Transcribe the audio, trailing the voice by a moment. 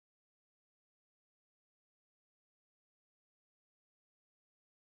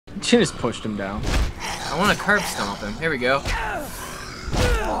She just pushed him down. I want to curb stomp him. Here we go.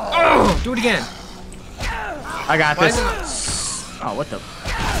 Oh, do it again. I got this. Oh, what the?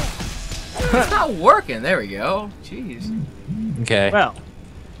 It's not working. There we go. Jeez. Okay. Well.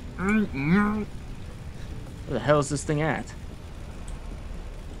 Where the hell is this thing at?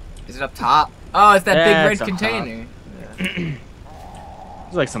 Is it up top? Oh, it's that Yeah, big red it's up container.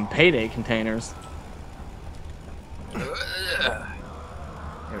 There's like some payday containers. There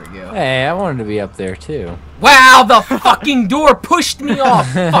we go. Hey, I wanted to be up there too. Wow, the fucking door pushed me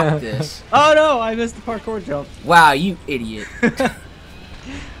off. Fuck this. Oh no, I missed the parkour jump. Wow, you idiot. I'm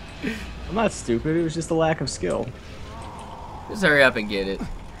not stupid, it was just a lack of skill. Just hurry up and get it.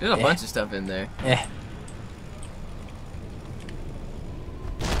 There's a bunch of stuff in there.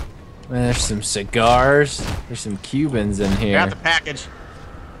 Man, there's some cigars. There's some Cubans in here. Got the package.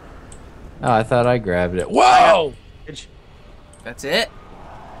 Oh, I thought I grabbed it. Whoa! That's it?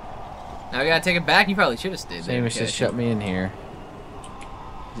 Now we gotta take it back? You probably should have stayed there. Seamus just shut me in here.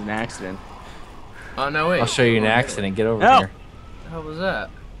 It's an accident. Oh, no, wait. I'll show you an accident. Get over No. here. What the hell was that?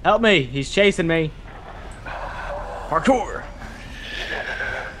 Help me, he's chasing me. Parkour.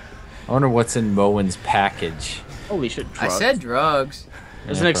 I wonder what's in Moen's package. Holy shit, I drugs. said drugs.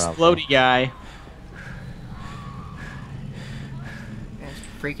 There's Yeah, an probably. explodey guy. It's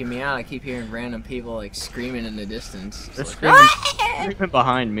freaking me out. I keep hearing random people like screaming in the distance. They're It's screaming, like, screaming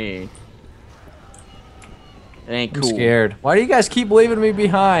behind me. It ain't I'm cool. scared. Why do you guys keep leaving me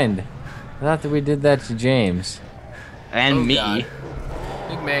behind? I thought that we did that to James. And Oh, me. God.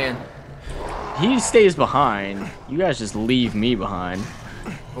 Big man. He stays behind. You guys just leave me behind.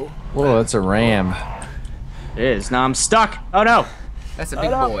 Whoa, that's a ram. It is. Now I'm stuck. Oh no. That's a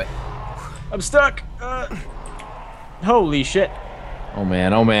big no. boy. I'm stuck. Holy shit. Oh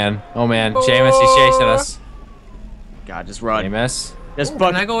man, oh man, oh man. James, he's chasing us. God, just run. James. Just Ooh, book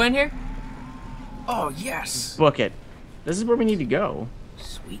can I it. go in here? Oh, yes. Book it. This is where we need to go.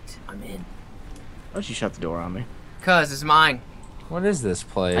 Sweet. I'm in. Why don't you shut the door on me? Cuz, it's mine. What is this I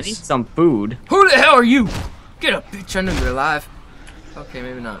need place? some food. Who the hell are you? Get up, bitch. I know you're alive. Okay,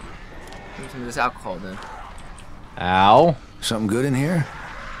 maybe not. Give me some of this alcohol then. Ow. Something good in here?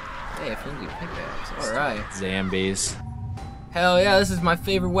 Hey, a flimsy pickaxe. Alright. Zambies. Hell yeah, this is my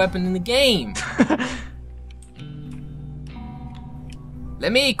favorite weapon in the game.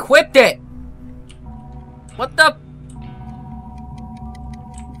 Let me equip it. What the?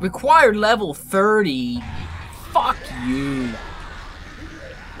 Required level 30. Fuck you.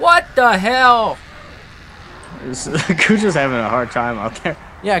 What the hell? Kootra's having a hard time out there.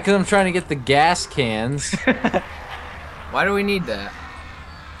 Yeah, because I'm trying to get the gas cans. Why do we need that?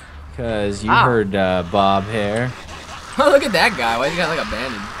 Because you Ah. heard Bob here. Oh, look at that guy. Why he got like a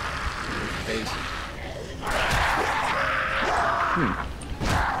bandage in his face?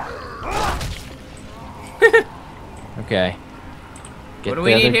 Okay. Get What do the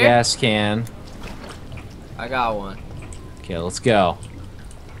we other need here? gas can. I got one. Okay, let's go.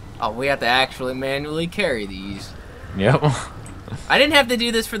 Oh, we have to actually manually carry these. Yep. I didn't have to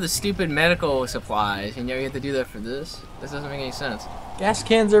do this for the stupid medical supplies, and now you have to do that for this? This doesn't make any sense. Gas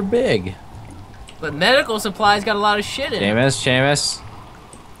cans are big. But medical supplies got a lot of shit in it. Seamus.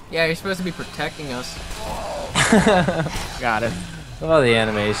 Yeah, you're supposed to be protecting us. Got it. Oh, the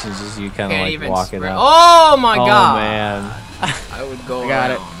animations just you kind of Can't like even walking spread. up. Oh my god! Oh man. I would go I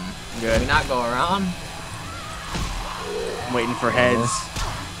got it. around. Good. Can we not go around? I'm waiting for heads.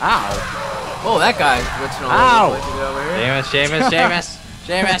 Ow. Oh, that guy's switching all Ow. over the place to get over here. Seamus.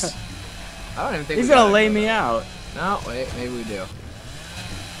 Seamus. I don't even think He's we gonna got lay it. me out. No, wait, maybe we do.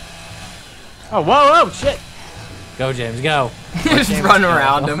 Oh, whoa, shit. Go, James, go. Just run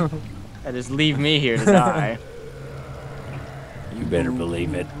around him. That just leave me here to die. You better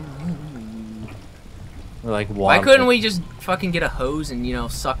believe it. We're like, Why couldn't we just fucking get a hose and, you know,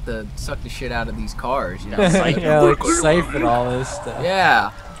 suck the shit out of these cars? You know? yeah, like siphon all this stuff.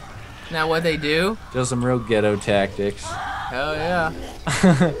 Yeah. Isn't that what they do? Do some real ghetto tactics. Hell yeah.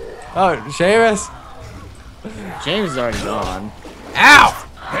 Oh, Seamus. James is already gone. Ow!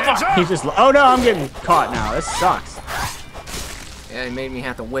 He just. Oh no, I'm getting caught now. This sucks. Yeah, he made me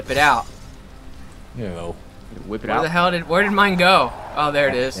have to whip it out. Ew. Whip it Where out. the hell where did mine go? Oh, there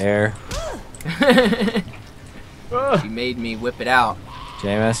it is. There. Ugh. You made me whip it out.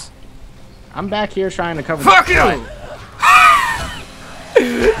 Seamus. I'm back here trying to cover. Fuck you!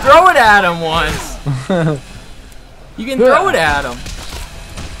 Throw it at him once. You can throw it at him.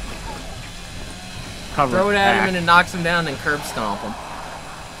 Cover Throw it at back. him and it knocks him down, then curb stomp him.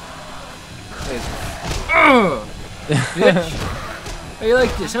 Ugh. Bitch. How you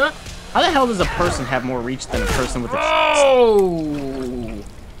like this, huh? How the hell does a person have more reach than a person with a? Oh!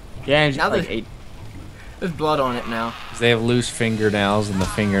 Yeah, and Now like 8. There's blood on it now. They have loose fingernails, and the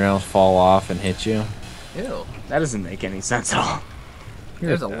fingernails fall off and hit you. Ew. That doesn't make any sense at all.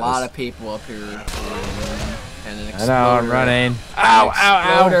 There's a lot of people up here. And an I exploder. know, I'm running. Ow, ow,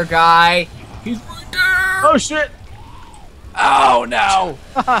 Exploder guy. He's right there. Oh shit! Oh no!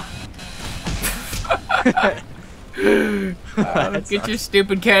 Get your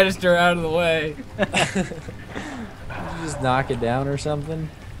stupid canister out of the way. Did you just knock it down or something?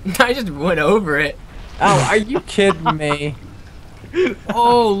 I just went over it. Oh, are you kidding me?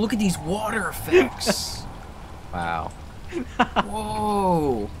 Oh, look at these water effects. Wow.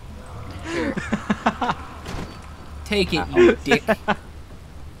 Whoa. Here. Take it, you dick.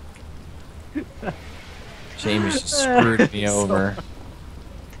 Seamus just screwed me over.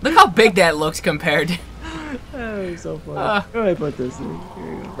 Look how big that looks compared to... That was so funny. Where do I put this in? Here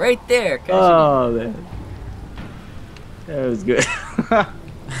you go. Right there. Oh, man. That was good.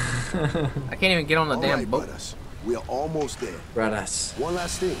 I can't even get on the damn boat. Brothers, we are almost there. Brothers. One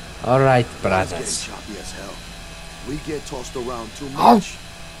last thing. Alright, It's brothers. getting choppy as hell. We get tossed around too Oh. much.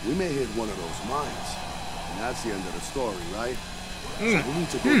 We may hit one of those mines. And that's the end of the story, right? So we need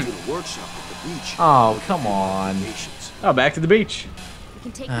to go to the workshop at the beach. Oh, come on. Patience. Oh, back to the beach. We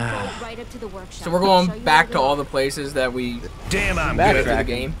can take the boat right up to the workshop. So we're I'll show going you back where to all the places that we Damn, I'm go good. through the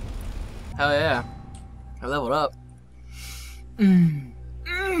game. Hell yeah. I leveled up.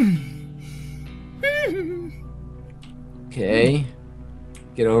 Okay.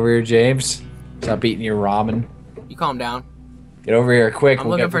 Get over here, James. Stop eating your ramen. You calm down. Get over here quick. I'm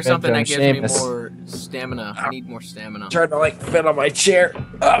we'll looking get for something that revenge gives on me Seamus. more stamina. I need more stamina. Trying to like fit on my chair.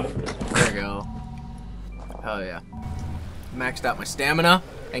 Oh. There we go. Hell yeah. Maxed out my stamina.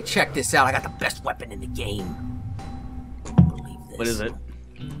 And check this out. I got the best weapon in the game. Don't believe this. What is it?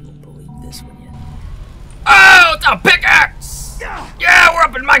 Don't believe this one yet. Oh, it's a pickaxe! Yeah, we're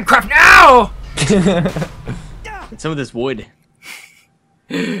up in Minecraft now! And some of this wood.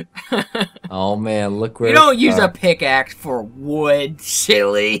 Oh man, look where You don't use a pickaxe for wood,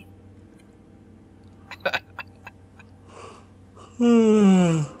 silly.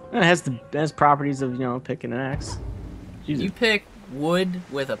 It has properties of, you know, picking an axe. Jesus. You pick wood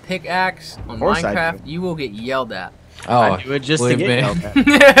with a pickaxe on course I Minecraft, do. you will get yelled at. Oh, I do it just to believe get me. yelled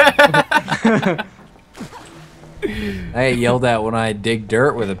at. I get yelled at when I dig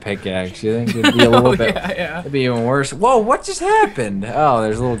dirt with a pickaxe. You think it'd be a little bit? Yeah. It'd be even worse. Whoa! What just happened? Oh,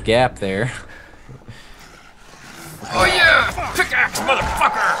 there's a little gap there. Oh yeah! Pickaxe,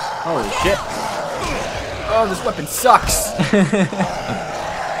 motherfucker! Holy shit. Oh, this weapon sucks.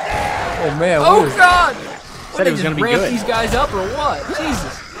 Oh man! Oh what is- god! Said it was gonna be ramp good. these guys up or what?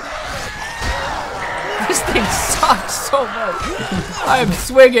 Jesus. This thing sucks so much. I am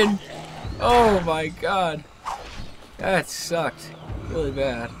swinging. Oh my god. That sucked. Really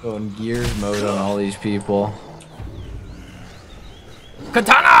bad. Going gears mode on all these people.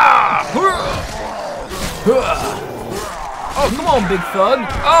 Katana! Oh, come on, big thug.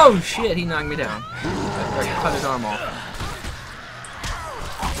 Oh shit, he knocked me down. I cut his arm off.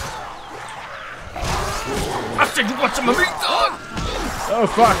 I said you want some of me, thug? Oh,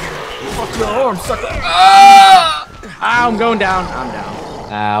 fuck. Fuck your arm, sucker. Ah! Ah, I'm going down. I'm down.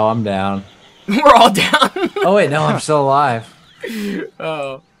 Ow! I'm down. We're all down. Oh wait, no, I'm still alive.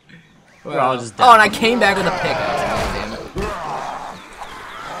 Oh. We're all just Oh, down. and I came back with a pickaxe. God damn it.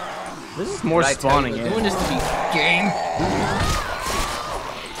 This is more Did I tell you spawning we're in. doing this to be game.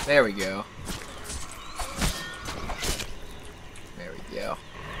 There we go. There we go.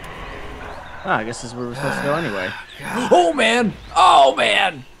 Ah, I guess this is where we're supposed to go anyway. Oh man! Oh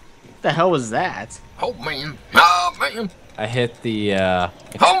man! What the hell was that? Oh man. Oh man. I hit the Oh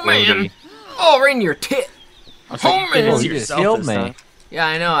explodey. man. Oh, right in your tit. I was like, Oh, you did man. this You just yourself healed this me. time. Yeah,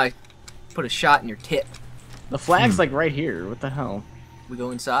 I know. I put a shot in your tit. The flag's like right here. What the hell? We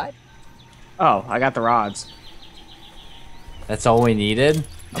go inside? Oh, I got the rods. That's all we needed.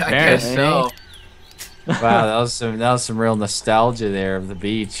 I guess so. Wow, that was some real nostalgia there of the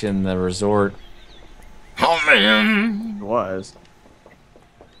beach and the resort. Oh man. It was.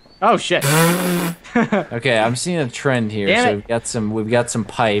 Oh shit. Okay, I'm seeing a trend here. Damn So it. we've got some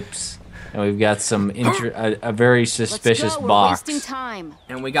pipes, and we've got some a very suspicious Let's go. We're box. wasting time.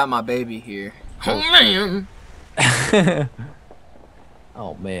 And we got my baby here. Oh man.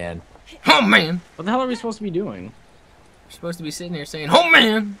 Oh man. Oh man. What the hell are we supposed to be doing? You're supposed to be sitting here saying, oh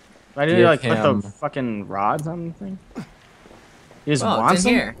man. I didn't Give like put him- the fucking rods on the thing. You just Oh, want it's in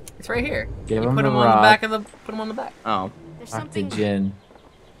some? here. It's right here. Give You him put the them on the rod. back of the. Put them on the back. Oh. There's Fuck the something. gin.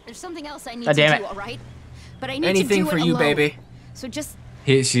 There's something else I need God to damn do. it. All right. But I need Anything to do for it you, alone. baby. So just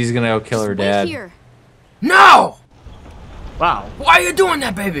She's gonna go kill her wait dad. here. No. Wow. Why are you doing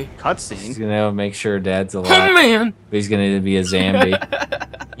that, baby? He's Cutscene. gonna make sure Dad's Oh, alive. man. He's gonna be a zombie.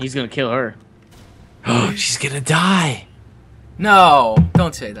 He's gonna kill her. Oh, she's gonna die. No,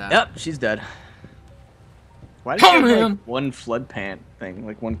 don't say that. Yep, she's dead. Why did she have like one flood pant thing,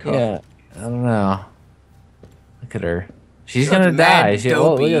 like one cup? Yeah, I don't know. Look at her. She's She looks gonna mad die.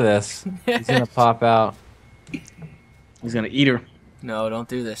 Oh, dopey. look at this. She's gonna pop out. He's gonna eat her, No, don't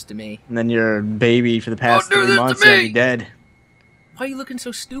do this to me. and then your baby for the past Don't do 3 this to months gonna me! be dead. Why are you looking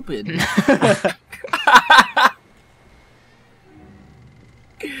so stupid?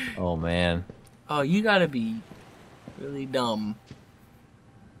 Oh man. Oh, you gotta be really dumb.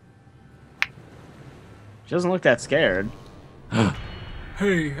 She doesn't look that scared.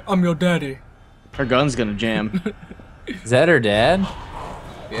 Hey, I'm your daddy. Her gun's gonna jam. Is that her dad?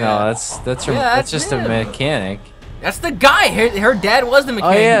 Yeah. No, that's her. Yeah, that's that's just him. a mechanic. That's the guy. Her dad was the Oh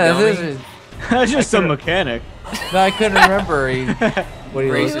mechanic. yeah, dummy. this is, That's just some mechanic. no, I couldn't remember what he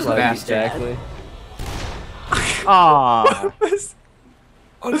Racist looks like bastard. exactly. Aww.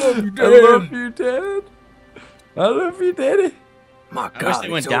 I love you, I love you, Dad. I love you, Daddy. My I wish God, they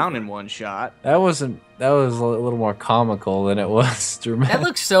went it's down over. in one shot. That was a little more comical than it was dramatic. That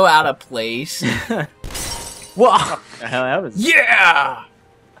looks so out of place. Whoa! The hell, that was. Yeah.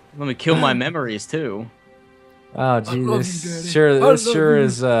 Let me kill my memories too. Oh, gee, love this you, Daddy. sure I this love sure you.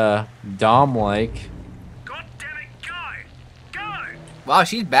 is Dom-like. Wow,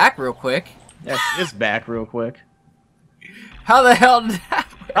 she's back real quick. Yeah, she is back real quick. How the hell did that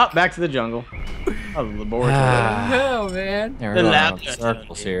work? Oh, back to the jungle. Oh, the laboratory. Ah. Hell, man. We're The going lab- in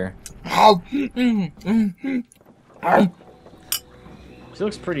circles here. She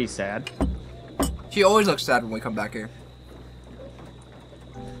looks pretty sad. She always looks sad when we come back here.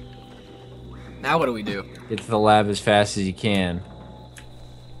 Now what do we do? Get to the lab as fast as you can.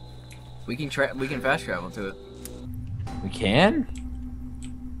 We can fast travel to it. We can?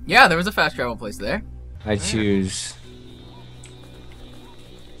 Yeah, there was a fast travel place there. I choose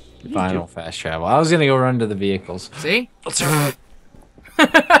final fast travel. I was gonna go run to the vehicles. See?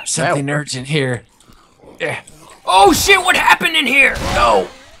 Something urgent here. Yeah. Oh shit! What happened in here? No.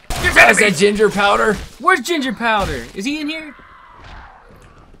 There's Is that enemies! ginger powder? Where's Ginger Powder? Is he in here?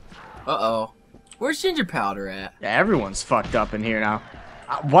 Uh-oh. Where's Ginger Powder at? Yeah, everyone's fucked up in here now.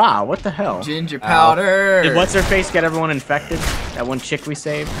 Wow, what the hell? Ginger Powder. Did what's her face get everyone infected? That one chick we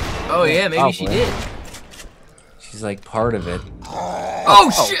saved? Oh yeah, maybe she Probably. did. She's like part of it.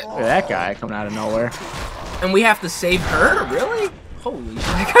 Oh shit! Look at that guy coming out of nowhere. And we have to save her? Really? Holy shit!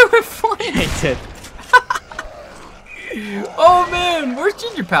 That guy went flying. He did. Oh man, where's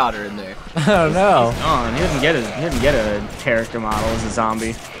Ginger Powder in there? Oh no. Oh, and he didn't get a character model as a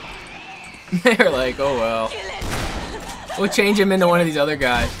zombie. They're like, oh well. We'll change him into one of these other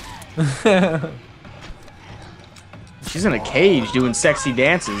guys. She's in a cage doing sexy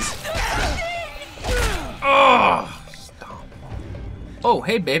dances. Oh, stop. Oh,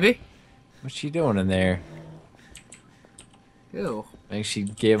 hey baby. What's she doing in there? Ew. I think she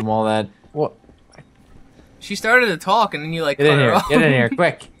gave him all that. What? She started to talk and then you like Get in cut her here. off. Get in here,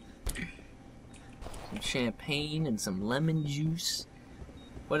 quick. Some champagne and some lemon juice.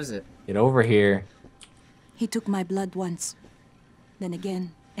 What is it? Get over here. He took my blood once, then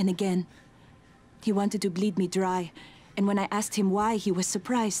again and again. He wanted to bleed me dry, and when I asked him why, he was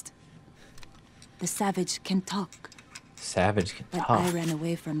surprised. The savage can talk, Savage can but talk. I ran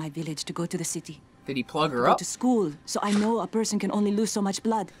away from my village to go to the city. Did he plug her Go up? to school, so I know a person can only lose so much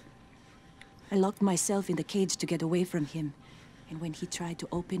blood. I locked myself in the cage to get away from him, and when he tried to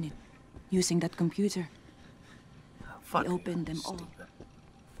open it, using that computer, Fuck. he opened them all.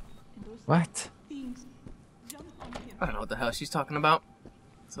 What? I don't know what the hell she's talking about.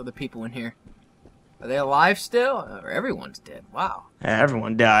 There's other people in here. Are they alive still? Or everyone's dead. Wow. Yeah,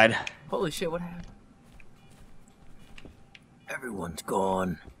 everyone died. Holy shit, what happened? Everyone's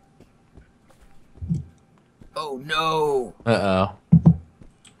gone. Oh no! Uh-oh.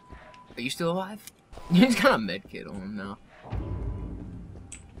 Are you still alive? He's got a med kit on him now.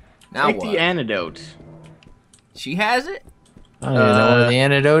 Now Take what? the antidote. She has it? I don't even know where the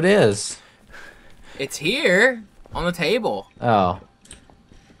antidote is. It's here on the table. Oh.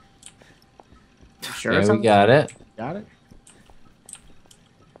 Sure. Yeah, we something? got it. Got it.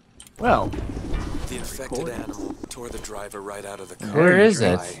 Well, The infected animal tore the driver right out of the car. Where is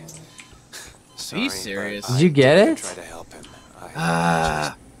it? Dry. Be serious. but Did you get I it? Try to help him.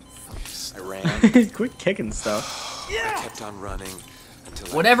 Ah. I ran. quit kicking stuff. I kept on running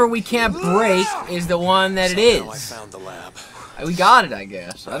until Whatever we can't break is the one that it Somehow I is. found the lab. We got it, I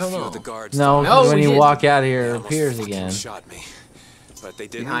guess. I A don't few know. of the guards No, No, when we you didn't. walk out of here, it almost appears fucking again. Shot me, but they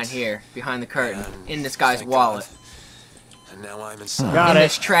didn't. Behind here, behind the curtain, And in this guy's thank wallet. God, And now I'm inside. Got in it.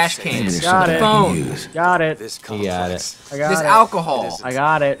 this trash can. Got The it. phone. Got it. This You got complex. I got This it. alcohol. I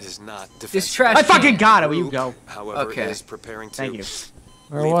got It it. is not This defensible. trash I fucking can. got it. Where you go? However, Okay. it is preparing to Thank you.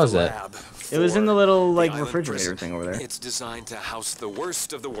 Where leave was the it? lab It was in the for little like the island refrigerator prison. thing over there. It's designed to house the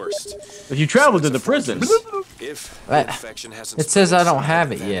worst of the worst. If you travel to the prison. If What? the infection hasn't It says I spread don't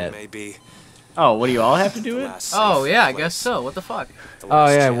have inside, it then yet. may be Oh, what do you all have to do the it? last Oh safe yeah, I place. guess so. What the fuck? The Oh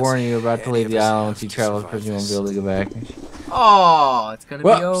last yeah, I chance warn you, you're about to any leave of the us island. have Once you to travel the survive prison, you won't this. be able to go back. Oh, it's gonna be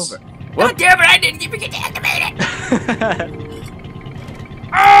Whoops. over. God damn it! I didn't even get to activate it.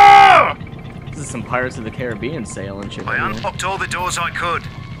 This is some Pirates of the Caribbean sailing shit. I right here. unlocked all the doors I could.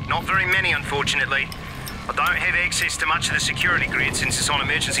 Not very many, unfortunately. I don't have access to much of the security grid since it's on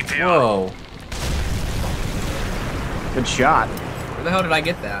emergency power. Whoa. Good shot. Where the hell did I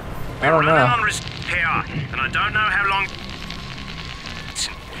get that? I don't Running know. on power, and I don't know how long.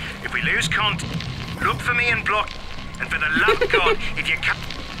 If we lose contact, look for me and block. And for the love of God, if you cut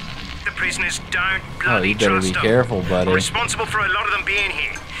the prisoners, don't Oh, bloody you better trust be them. careful, buddy. I'm responsible for a lot of them being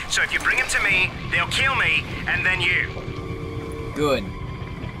here. So if you bring them to me, they'll kill me, and then you. Good.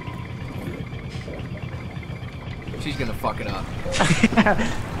 She's gonna fuck it up.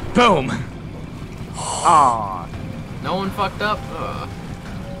 Boom. Aw. No one fucked up?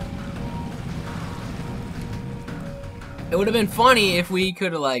 It would have been funny if we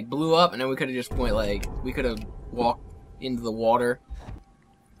could have like blew up and then we could have just went like we could have walked into the water,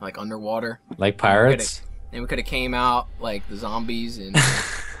 like underwater. Like pirates? And we could have came out like the zombies and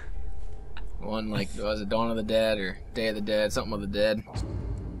one like was it Dawn of the Dead or Day of the Dead, something of the Dead.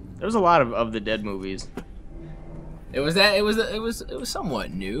 There was a lot of the Dead movies. It was that it was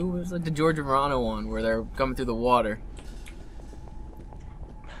somewhat new. It was like the George Romano one where they're coming through the water.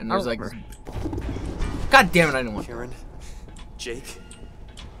 And there's like God damn it, I didn't want Karen, Jake,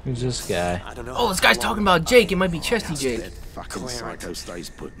 Who's this guy? I don't know. Oh, this guy's talking about Jake. It might be Chesty Jake. Fucking psycho stays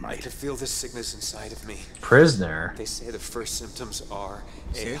put, I mate. can feel this sickness inside of me. Prisoner. They say the first symptoms are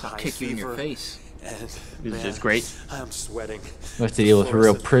a Serious? I'll high kick you in fever, your face. and This man, is great. I'm sweating. We have to deal with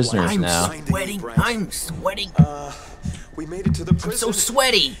real prisoners I'm now. sweating. I'm sweating. We made it to the I'm prison. so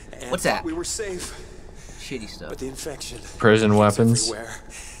sweaty. and What's thought that? We were safe, Shitty stuff. but the infection. Prison is weapons. everywhere.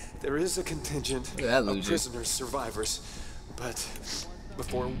 There is a contingent Look at that of loser. prisoners, survivors, but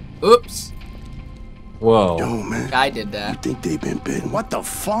before Oops. Whoa. Yo, man. I did that. Think they been bitten? What the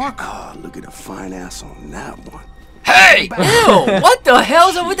fuck? Ah, look at the fine ass on that one. Hey! Ew! What the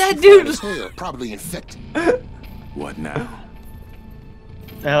hell's up with that dude? Probably infected. What now?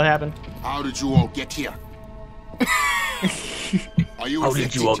 The hell happened? How did you all get here? Are you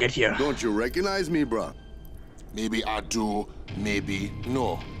infected? here? Don't you recognize me, bro? Maybe I do, maybe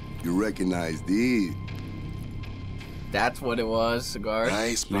no. You recognize these. That's what it was, cigars.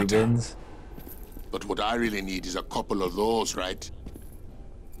 Nice, brother. Cubans. But what I really need is a couple of those, right?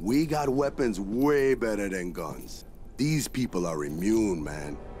 We got weapons way better than guns. These people are immune,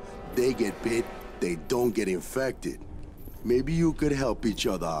 man. They get bit, they don't get infected. Maybe you could help each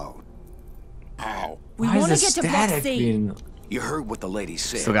other out. How? We Why want is to the get to Block static C. being... You heard what the lady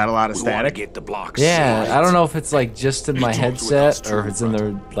said. Still got a lot of We wanna static. get the block Yeah, C. I don't know if it's like just in my He talks with us headset or if too, it's in the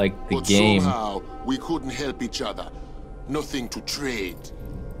brother. like the But game. somehow, we couldn't help each other. Nothing to trade.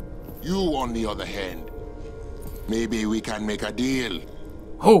 You, on the other hand, maybe we can make a deal.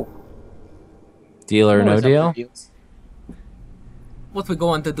 Oh, Deal or no deal? what we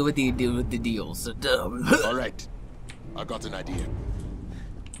going to do with the deals? All right, I got an idea.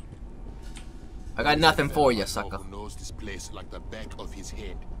 I got nothing for you, I sucker. Who knows this place like the back of his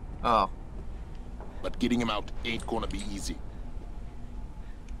head. Oh, But getting him out ain't gonna be easy.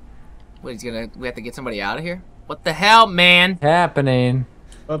 what we have to get somebody out of here? What the hell, man? Happening.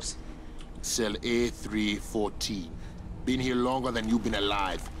 Oops. Cell A314. Been here longer than you've been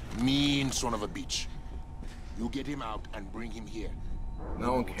alive. Mean son of a bitch. You get him out and bring him here.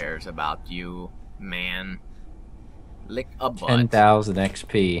 No one cares about you, man. Lick a butt. 10,000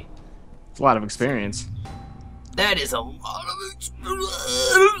 XP. It's a lot of experience. That is a lot of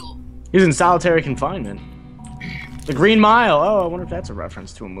experience. He's in solitary confinement. The Green Mile. Oh, I wonder if that's a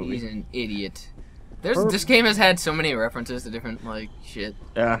reference to a He's movie. an idiot. This game has had so many references to different like shit.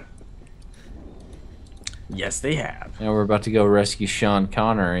 Yeah. Yes, they have. Now we're about to go rescue Sean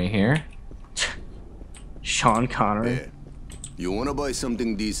Connery here. Sean Connery. Yeah. You wanna buy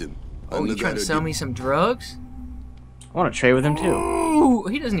something decent? Oh, you trying to sell me some drugs? I want to trade with him too. Ooh,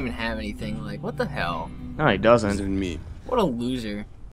 he doesn't even have anything. Like, what the hell? No, he doesn't. me. What a loser.